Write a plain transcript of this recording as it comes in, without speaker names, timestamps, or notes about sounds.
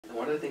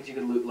one of the things you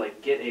could like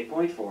get a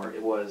point for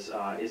it was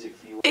is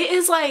if you. It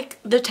is like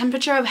the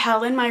temperature of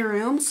hell in my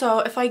room, so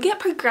if I get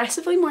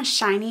progressively more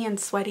shiny and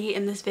sweaty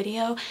in this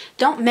video,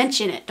 don't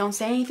mention it. Don't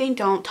say anything.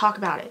 Don't talk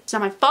about it. It's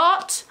not my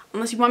fault.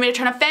 Unless you want me to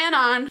turn a fan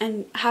on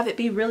and have it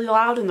be really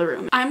loud in the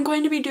room. I'm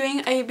going to be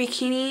doing a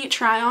bikini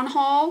try-on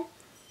haul.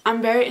 I'm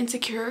very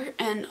insecure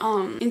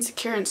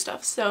and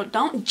stuff, so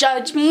don't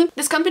judge me.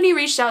 This company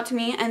reached out to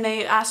me and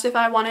they asked if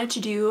I wanted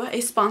to do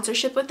a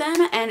sponsorship with them,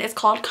 and it's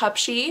called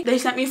Cupshe. They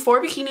sent me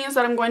 4 bikinis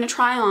that I'm going to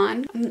try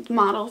on and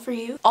model for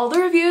you. All the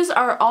reviews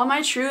are all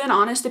my true and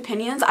honest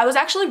opinions. I was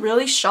actually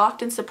really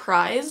shocked and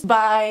surprised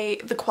by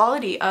the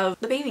quality of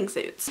the bathing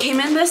suits. Came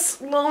in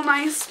this little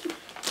nice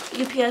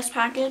UPS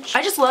package.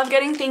 I just love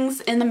getting things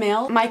in the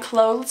mail. My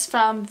clothes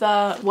from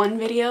the one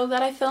video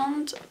that I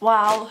filmed,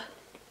 wow.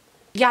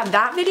 Yeah,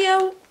 that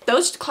video,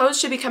 those clothes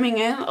should be coming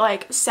in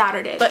like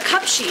Saturday. But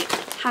Cupshe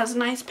has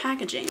nice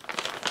packaging.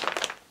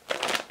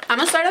 I'm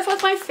gonna start off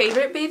with my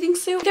favorite bathing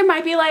suit. There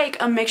might be like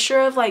a mixture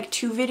of like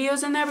 2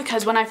 videos in there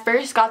because when I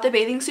first got the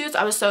bathing suits,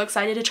 I was so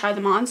excited to try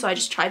them on, so I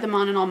just tried them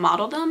on and I'll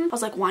model them. I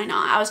was like, why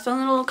not? I was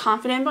feeling a little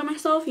confident by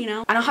myself, you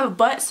know. I don't have a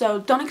butt, so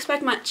don't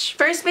expect much.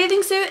 First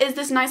bathing suit is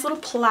this nice little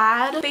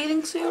plaid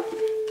bathing suit.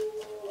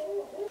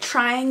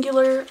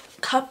 Triangular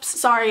cups.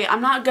 Sorry,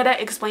 I'm not good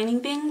at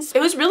explaining things. It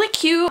was really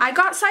cute. I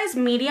got size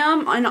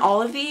medium on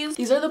all of these.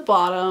 These are the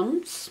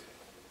bottoms.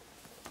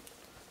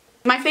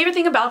 My favorite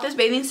thing about this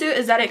bathing suit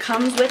is that it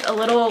comes with a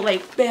little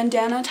like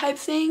bandana type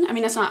thing. I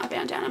mean, it's not a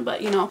bandana,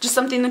 but you know, just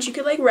something that you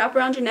could like wrap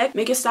around your neck,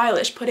 make it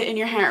stylish, put it in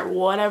your hair,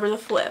 whatever the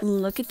flip.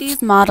 Look at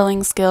these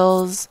modeling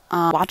skills.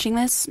 Watching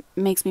this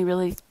makes me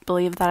really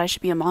believe that I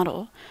should be a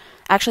model.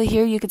 Actually,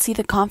 here you can see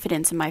the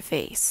confidence in my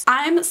face.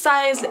 I'm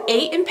size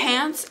 8 in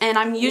pants, and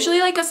I'm usually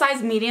like a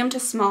size medium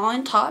to small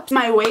in tops.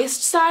 My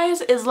waist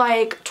size is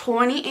like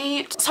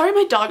 28. Sorry,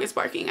 my dog is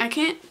barking. I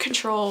can't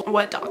control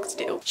what dogs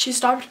do. She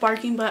stopped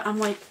barking, but I'm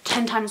like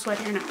 10 times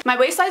sweatier now. My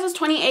waist size is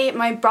 28.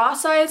 My bra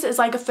size is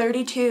like a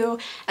 32,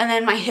 and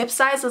then my hip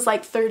size is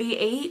like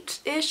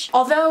 38-ish.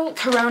 Although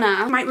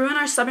Corona might ruin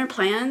our summer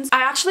plans,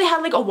 I actually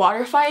had like a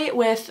water fight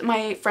with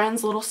my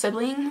friend's little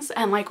siblings,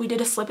 and like we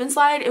did a slip and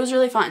slide. It was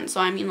really fun. So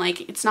I mean,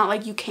 like, it's not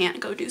like you can't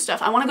go do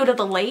stuff. I want to go to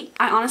the lake.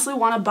 I honestly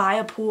want to buy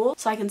a pool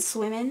so I can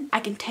swim in. I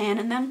can tan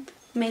in them.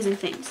 Amazing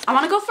things. I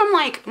want to go from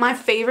like my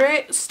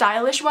favorite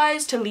stylish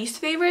wise to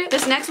least favorite.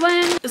 This next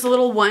one is a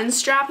little one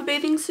strap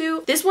bathing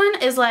suit. This one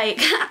is like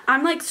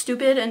I'm like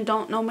stupid and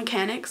don't know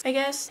mechanics, I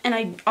guess, and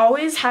I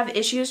always have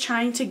issues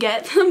trying to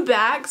get the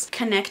bags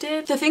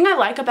connected. The thing I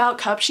like about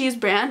Cupshe's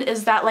brand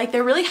is that like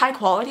they're really high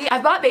quality.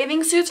 I've bought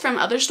bathing suits from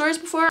other stores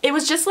before. It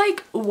was just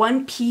like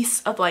one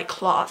piece of like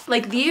cloth.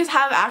 Like these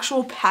have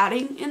actual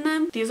padding in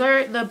them. These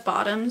are the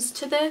bottoms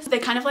to this. They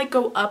kind of like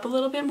go up a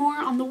little bit more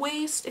on the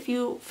waist, if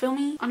you feel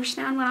me,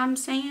 understand what I'm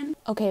saying.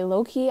 Okay,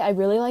 low-key, I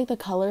really like the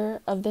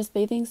color of this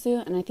bathing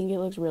suit and I think it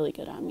looks really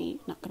good on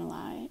me, not gonna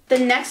lie. The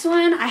next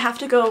one I have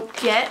to go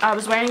get, I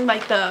was wearing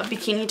like the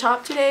bikini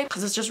top today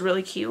because it's just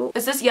really cute.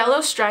 It's this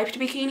yellow striped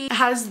bikini. It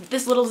has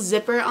this little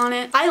zipper on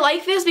it. I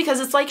like this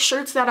because it's like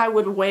shirts that I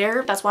would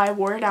wear. That's why I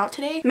wore it out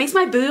today. It makes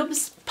my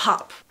boobs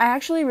pop. I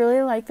actually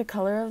really like the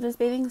color of this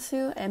bathing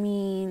suit. I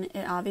mean,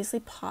 it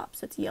obviously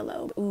pops. It's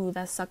yellow. Ooh,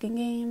 that sucking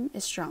game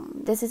is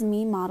strong. This is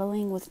me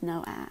modeling with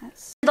no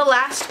ass. The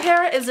last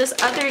pair is this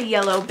other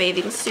yellow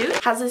bathing suit.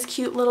 It has this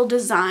cute little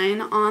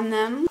design on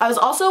them. I was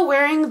also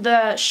wearing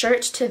the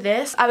shirt to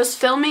this. I was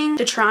filming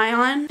the try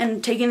on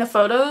and taking the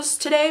photos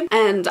today,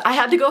 and I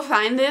had to go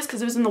find this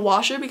because it was in the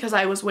washer because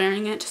I was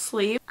wearing it to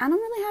sleep. I don't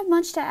really have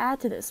much to add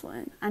to this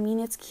one. I mean,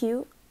 it's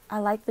cute. I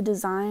like the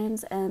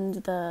designs and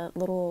the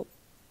little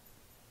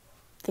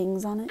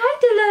things on it.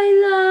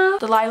 Hi, Delilah.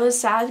 Delilah's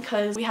sad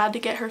because we had to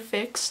get her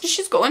fixed.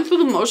 She's going through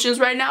the motions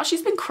right now.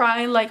 She's been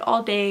crying like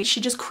all day. She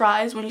just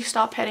cries when you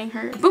stop petting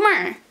her.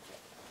 Boomer!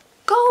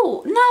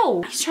 Go!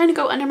 No! He's trying to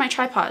go under my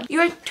tripod. You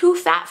are too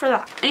fat for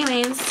that.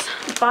 Anyways,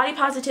 body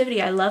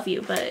positivity, I love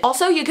you, but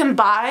also you can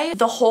buy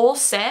the whole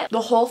set,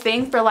 the whole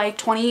thing for like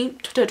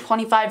 $20 to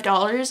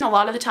 $25. A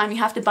lot of the time you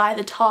have to buy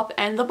the top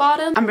and the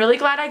bottom. I'm really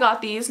glad I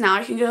got these. Now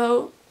I can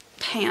go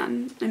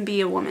tan and be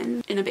a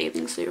woman in a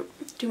bathing suit.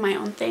 Do my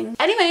own thing.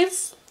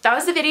 Anyways, that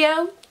was the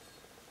video.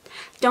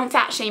 Don't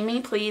fat shame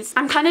me, please.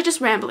 I'm kind of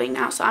just rambling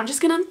now, so I'm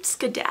just gonna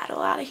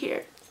skedaddle out of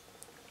here.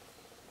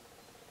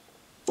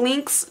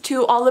 Links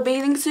to all the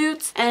bathing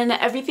suits and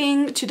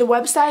everything to the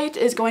website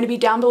is going to be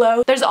down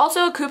below. There's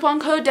also a coupon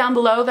code down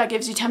below that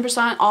gives you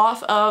 10%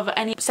 off of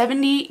any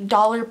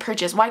 $70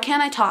 purchase. Why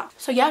can't I talk?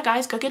 So yeah,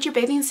 guys, go get your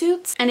bathing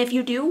suits. And if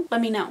you do,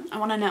 let me know. I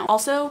want to know.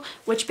 Also,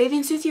 which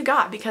bathing suits you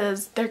got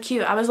because they're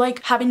cute. I was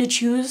like having to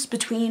choose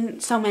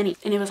between so many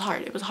and it was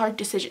hard. It was hard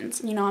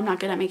decisions. You know, I'm not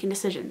good at making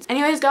decisions.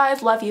 Anyways,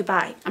 guys, love you.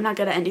 Bye. I'm not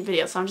good at ending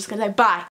videos, so I'm just gonna say bye.